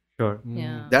stress. Sure.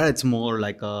 Yeah. There it's more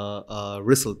like a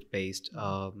result-based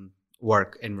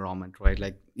work environment, right?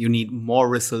 Like you need more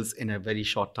results in a very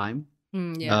short time.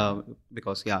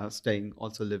 Because staying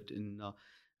also lived in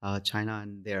China,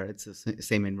 and there it's the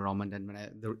same environment, and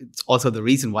it's also the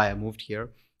reason why I moved here,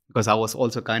 because I was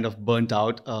also kind of burnt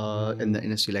out in the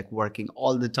industry, like working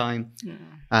all the time,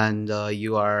 and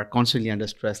you are constantly under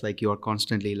stress, like you are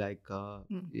constantly like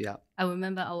I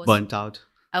remember I was burnt out.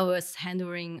 I was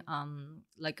handling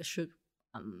like a shoot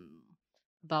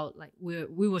about like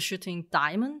we were shooting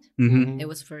diamond. It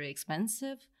was very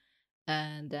expensive,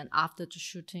 and then after the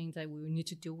shooting, that we need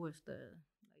to deal with the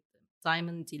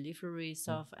diamond delivery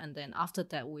stuff, and then after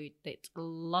that we did a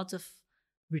lot of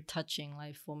retouching,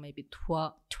 like for maybe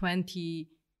 20,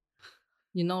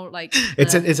 like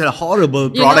it's a horrible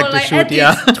product to shoot,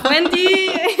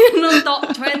 20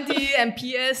 20 and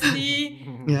PSD.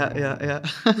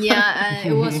 And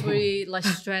it was really like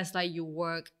stress, like you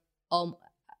work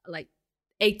like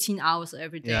 18 hours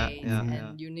every day,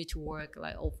 and you need to work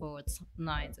like over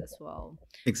nights as well.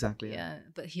 Exactly.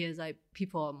 But here's like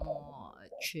people are more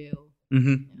chill.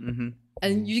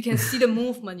 And you can see the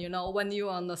movement, when you're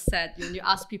on the set, when you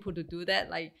ask people to do that,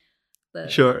 like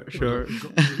sure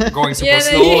going super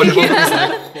slow, and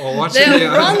like, they're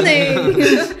running.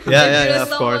 Of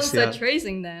course, they're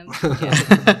tracing them.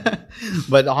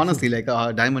 But honestly, like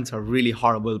diamonds are really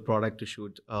horrible product to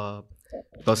shoot,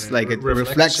 because like it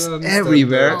reflects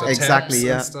everywhere. Exactly.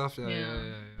 Stuff.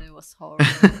 It was horrible.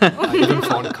 I even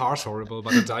found cars horrible,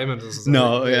 but the diamond is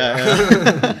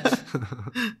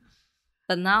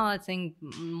But now I think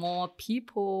more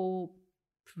people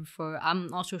prefer. I'm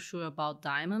not so sure about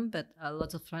diamond, but a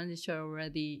lot of furniture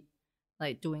already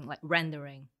like doing like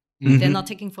rendering. They're not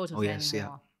taking photos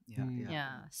anymore.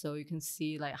 So you can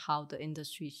see like how the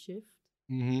industry shifts.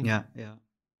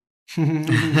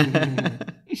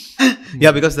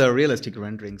 Because the realistic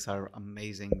renderings are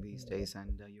amazing these days,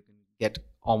 and you can get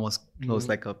almost close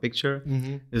like a picture.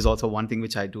 There's also one thing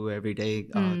which I do every day,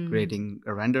 creating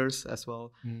renders as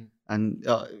well. And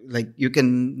like you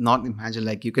can not imagine,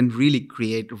 like you can really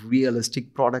create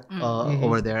realistic product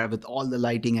over there with all the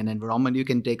lighting and environment. You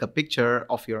can take a picture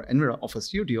of your of a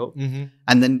studio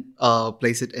and then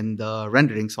place it in the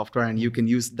rendering software, and you can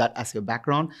use that as your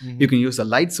background. You can use the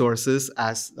light sources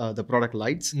as the product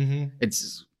lights.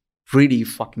 It's pretty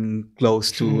fucking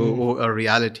close to a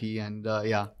reality, and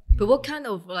But what kind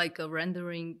of like a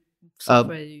rendering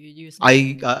software do you use?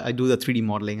 I do the 3D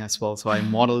modeling as well. So I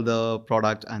model the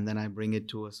product and then I bring it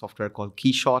to a software called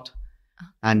Keyshot.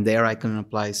 And there I can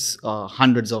apply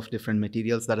hundreds of different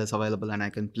materials that is available, and I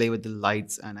can play with the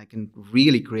lights, and I can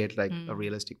really create like a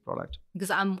realistic product.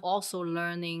 Because I'm also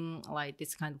learning like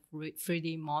this kind of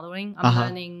 3D modeling. I'm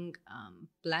learning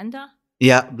Blender.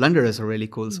 Yeah, Blender is a really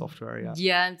cool software.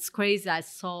 Yeah, it's crazy. I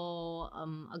saw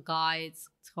a guy. It's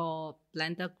called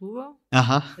Blender Guru.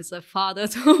 It's a father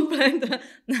to Blender.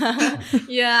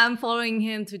 I'm following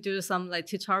him to do some like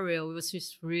tutorial, which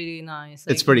is really nice.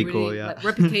 Like, it's pretty really, cool. Like,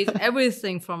 replicates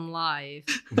everything from life.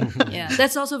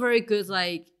 That's also very good.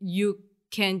 Like you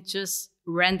can just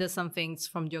render some things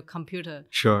from your computer.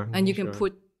 Sure. And you can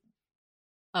put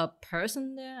a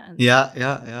person there. And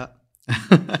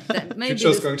maybe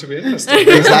future's going to be interesting.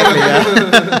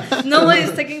 Exactly. No one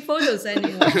is taking photos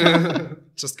anymore.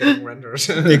 Just getting rendered.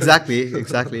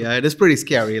 Exactly. Yeah, it is pretty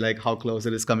scary, like how close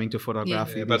it is coming to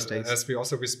photography these days. As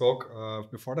we spoke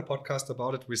before the podcast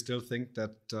about it, we still think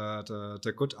that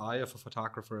the good eye of a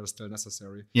photographer is still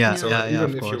necessary. So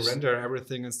even if you render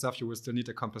everything and stuff, you will still need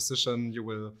a composition.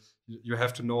 You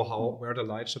have to know where the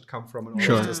light should come from and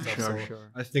all of this stuff.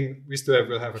 Sure. I think we still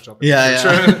will have a job in the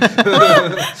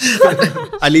future.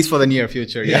 At least for the near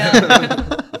future.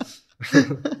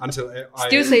 Until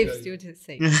still safe.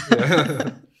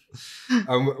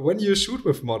 When you shoot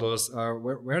with models,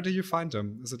 where do you find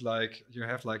them? Is it like you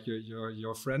have like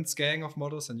your friends gang of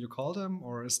models and you call them,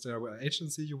 or is there an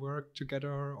agency you work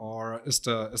together, or is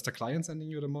the client sending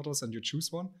you the models and you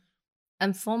choose one?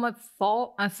 And for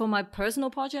my personal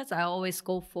projects, I always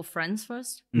go for friends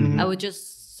first. I would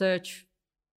just search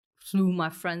through my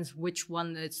friends which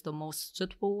one is the most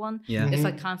suitable one. If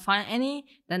I can't find any,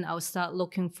 then I'll start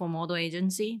looking for model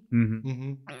agency.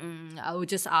 I will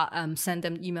just send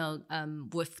them email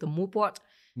with the mood board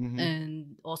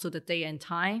and also the day and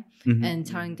time, and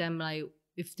telling them like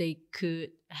if they could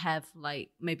have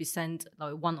like maybe send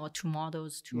like 1 or 2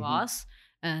 models to us.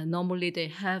 Normally they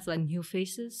have like new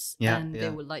faces and they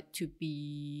would like to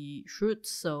be shoot.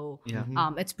 So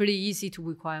it's pretty easy to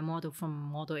require a model from a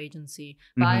model agency.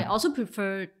 But I also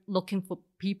prefer looking for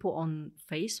people on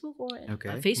Facebook or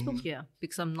Facebook,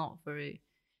 because I'm not very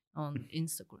on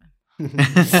Instagram.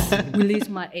 Release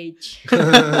my age.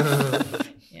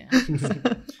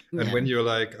 And when you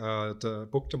like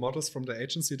book the models from the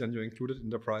agency, then you include it in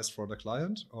the price for the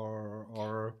client,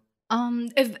 or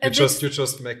You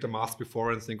just make the math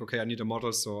before and think, okay, I need a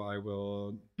model, so I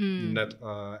will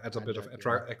add a bit of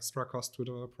extra cost to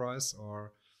the price,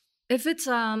 or if it's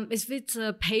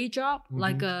a pay job,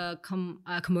 like a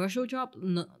commercial job,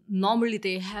 normally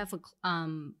they have a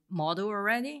model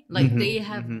already. Like they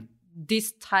have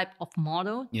this type of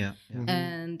model,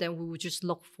 and then we would just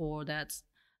look for that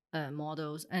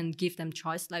models and give them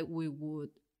choice. Like we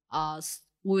would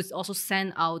also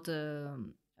send out the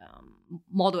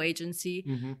model agency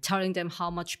telling them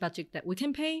how much budget that we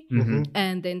can pay,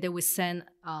 and then they will send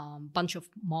bunch of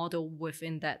model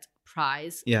within that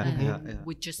price.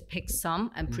 We just pick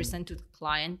some and present to the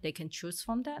client. They can choose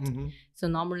from that. So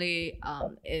normally,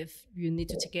 if you need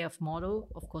to take care of model,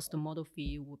 of course the model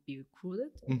fee would be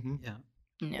included.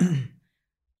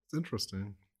 It's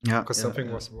interesting. Because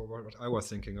something was what I was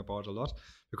thinking about a lot.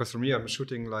 Because for me, I'm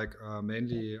shooting like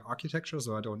mainly architecture,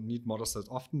 so I don't need models that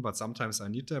often, but sometimes I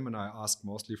need them, and I ask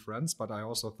mostly friends. But I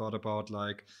also thought about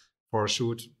like for a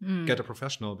shoot, get a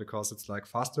professional, because it's like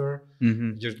faster.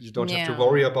 You don't have to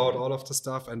worry about all of the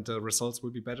stuff, and the results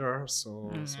will be better.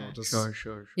 So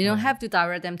Sure. You don't have to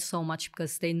direct them so much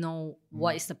because they know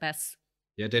what is the best.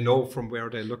 Yeah, they know from where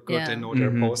they look good. They know their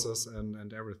poses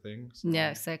and everything. So. Yeah,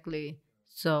 exactly.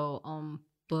 So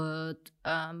but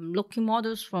looking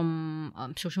models from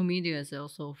social media is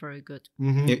also very good.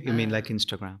 You mean like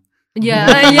Instagram?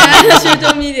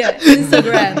 Social media,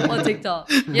 Instagram or TikTok.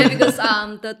 Yeah, because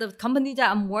the company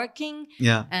that I'm working,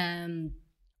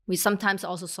 we sometimes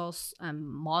also source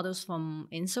models from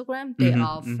Instagram. They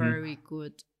are very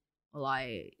good,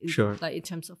 like in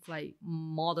terms of like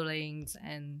modeling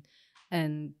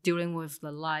and dealing with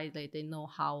the light. They know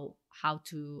how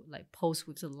to like pose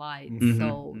with the light.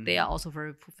 So they are also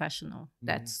very professional.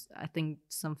 That's, I think,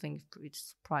 something which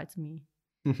surprised me.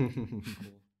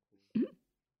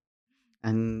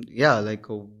 And like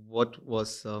what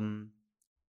was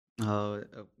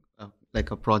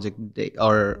like a project day,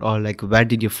 or like where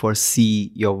did you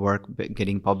foresee your work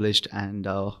getting published, and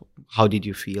how did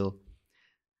you feel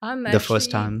the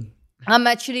first time? I'm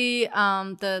actually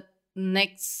the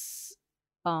next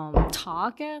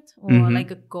target or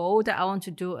like a goal that I want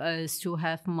to do is to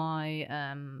have my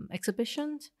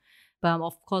exhibitions. But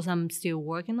of course, I'm still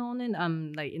working on it.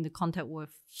 I'm like in the contact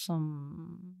with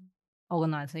some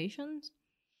organizations,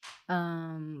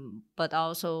 but I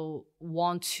also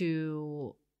want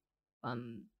to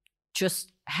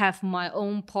just have my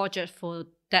own project for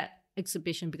that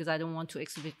exhibition, because I don't want to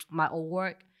exhibit my own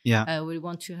work. I really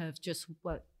want to have just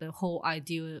what the whole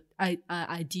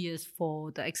ideas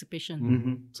for the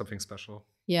exhibition. Something special.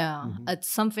 It's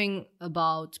something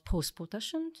about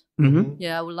post-production.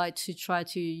 I would like to try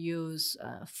to use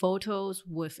photos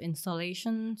with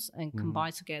installations and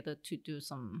combine together to do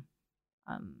some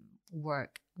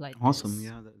work like awesome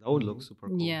this. That would look super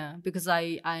cool. Because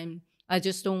I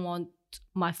just don't want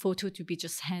my photo to be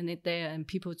just handed there and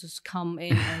people just come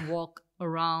in and walk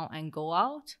around and go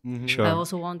out. I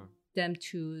also want them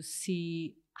to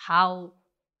see how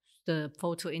the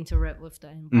photo interact with the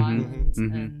environment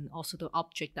and also the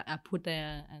object that I put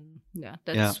there, and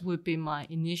that would be my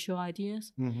initial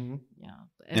ideas.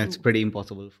 It's pretty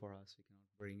impossible for us. We cannot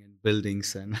bring in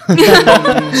buildings and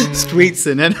streets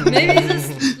in it. Maybe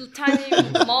it's a tiny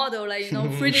model, like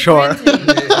 3D printing.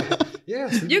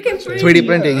 You can 3D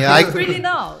printing. I can print it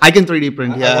out. I can 3D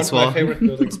print. As well. My favorite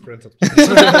buildings printed. And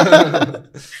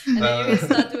then you can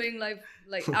start doing like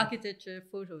architecture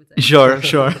photos. Sure.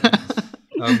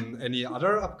 Any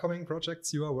other upcoming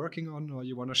projects you are working on or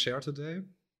you want to share today?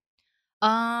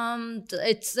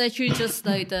 It's actually just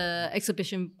like the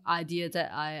exhibition idea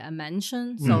that I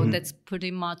mentioned. So that's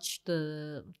pretty much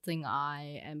the thing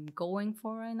I am going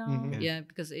for right now.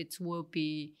 Because it will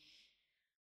be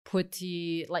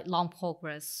pretty like long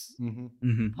progress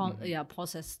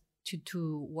process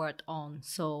to work on.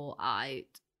 So I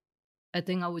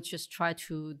think I would just try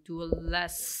to do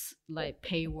less like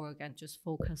pay work and just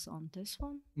focus on this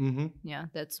one.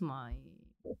 That's my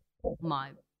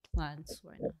plans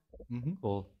right now.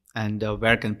 Cool. And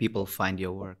where can people find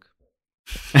your work?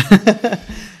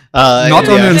 Not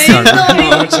on Instagram.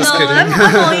 No, just kidding.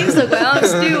 I'm on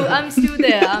Instagram. I'm still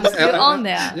there. I'm still on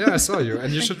there. I saw you,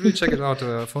 and you should really check it out.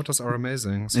 The photos are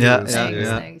amazing.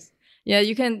 Thanks.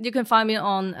 You can find me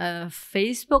on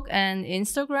Facebook and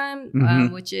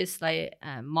Instagram, which is like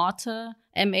Marta,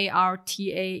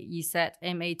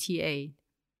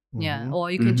 MartaEzMata.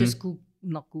 Or you can just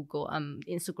not Google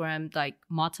Instagram like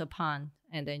Marta Pan,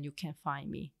 and then you can find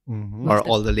me. Or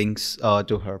all the links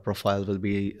to her profile will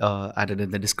be added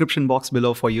in the description box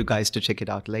below for you guys to check it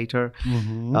out later.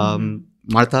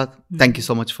 Martha, thank you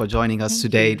so much for joining us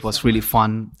today. It was really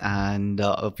fun. And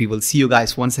we will see you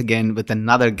guys once again with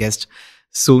another guest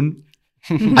soon.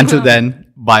 Until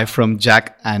then, bye from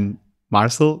Jack and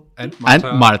Marcel and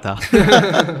Martha.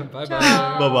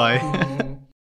 Bye-bye. Bye-bye.